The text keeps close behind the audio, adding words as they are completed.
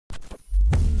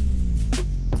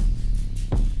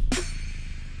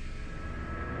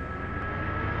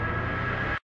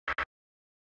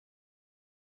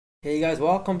Hey guys,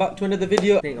 welcome back to another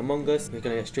video. Playing Among Us. We're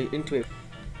gonna get straight into it.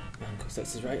 Man,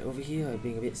 Cossacks is right over here,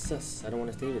 being a bit sus. I don't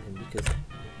want to stay with him because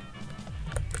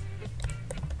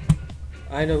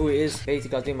I know who it is.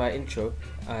 Basically, I was doing my intro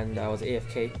and I was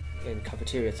AFK in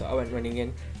cafeteria, so I went running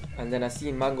in. And then I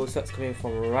seen Mango Sucks coming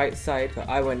from right side, so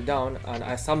I went down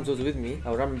and Sams was with me.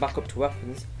 I ran back up to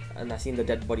weapons and I seen the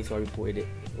dead body, so I reported it.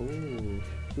 Ooh,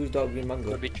 who's dark green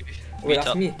Mango? Wait,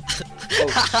 that's me. Oh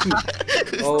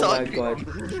shoot! Oh my god!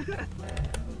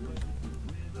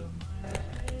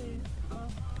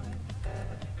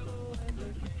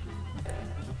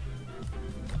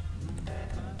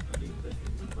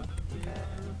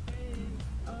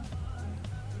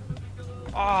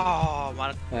 Oh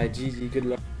man. Alright, GG, good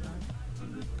luck.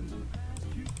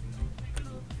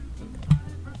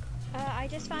 I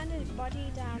just found a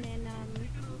body down in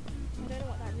I don't know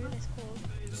what that room is called.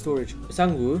 Storage.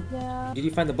 Sangu, Yeah. did you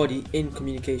find the body in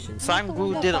communication?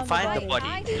 Sangu didn't find the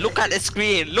body. Look at the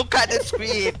screen. Look at the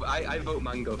screen. I vote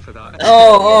Mango for that.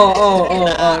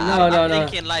 No.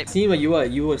 Thinking light. See where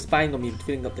you were spying on me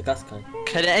filling up the gas can.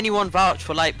 Can anyone vouch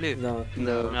for light blue? No.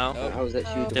 No. How was that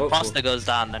shoot? The imposter goes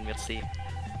down, then we'll see.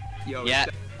 Yo, Yeah.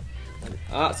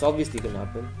 That's obviously gonna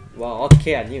happen. Wow,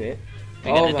 okay, I knew it.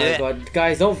 We're Oh gonna my do it. god,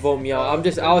 guys, don't vote me out. I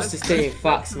was just stating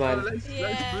facts, man. Let's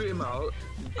boot him out,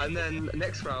 and then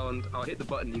next round I'll hit the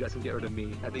button. You guys can get rid of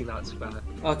me. I think that's fair.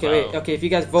 Okay, Wow. wait. Okay, if you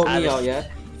guys vote me out, yeah.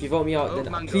 If you vote me out, Vote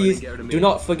then Mango please and get rid of me. do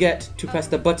not forget to press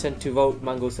the button to vote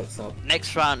Mango Sucks up.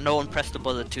 Next round, no one press the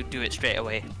buzzer to do it straight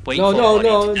away. Wait No. for the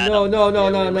body to stand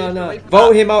up. Wait.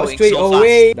 Vote him out Going straight so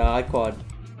away. Nah, I quad.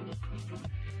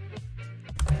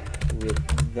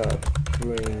 With the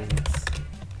brains.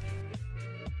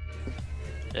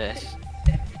 Yes.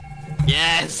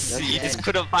 Yes! You just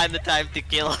couldn't find the time to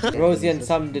kill. Rosie and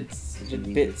Sam did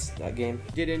bits that game.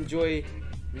 Did enjoy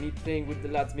me playing with the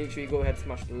lads. Make sure you go ahead and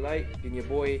smash the like. Been your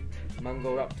boy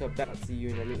Mango Raptor back. I'll see you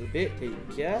in a little bit.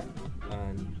 Take care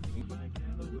and peace.